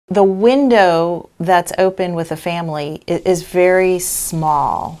The window that's open with a family is very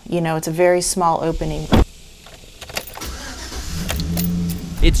small. You know, it's a very small opening.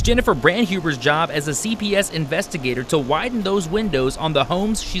 It's Jennifer Brandhuber's job as a CPS investigator to widen those windows on the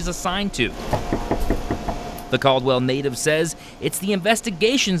homes she's assigned to. The Caldwell native says it's the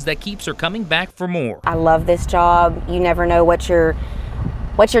investigations that keeps her coming back for more. I love this job. You never know what your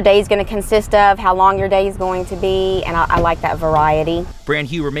day is going to consist of, how long your day is going to be, and I like that variety.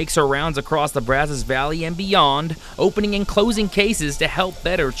 Brandhuber makes her rounds across the Brazos Valley and beyond, opening and closing cases to help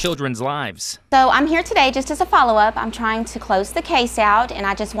better children's lives. So I'm here today just as a follow-up. I'm trying to close the case out, and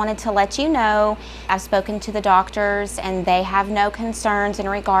I just wanted to let you know I've spoken to the doctors and they have no concerns in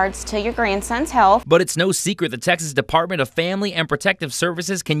regards to your grandson's health. But it's no secret the Texas Department of Family and Protective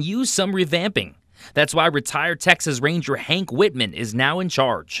Services can use some revamping. That's why retired Texas Ranger Hank Whitman is now in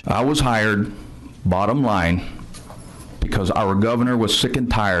charge. I was hired, bottom line, because our governor was sick and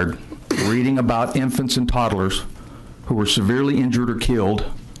tired reading about infants and toddlers who were severely injured or killed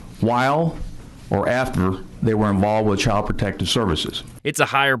while or after they were involved with Child Protective Services. It's a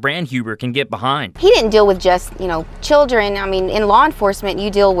hire Brandhuber can get behind. He didn't deal with just, children. I mean, in law enforcement, you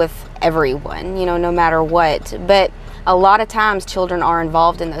deal with everyone, no matter what. But a lot of times children are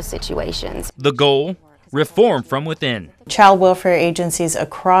involved in those situations. The goal? Reform from within. Child welfare agencies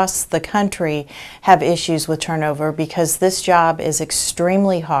across the country have issues with turnover because this job is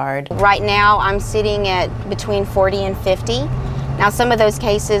extremely hard. Right now I'm sitting at between 40 and 50. Now some of those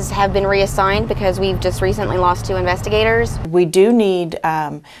cases have been reassigned because we've just recently lost 2 investigators. We do need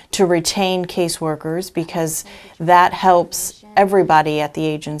to retain caseworkers because that helps everybody at the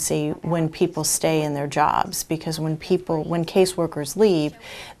agency when people stay in their jobs, because when caseworkers leave,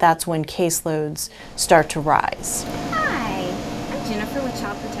 that's when caseloads start to rise. Hi, I'm Jennifer with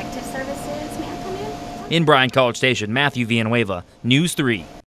Child Protective Services. May I come in? In Bryan College Station, Matthew Villanueva, News 3.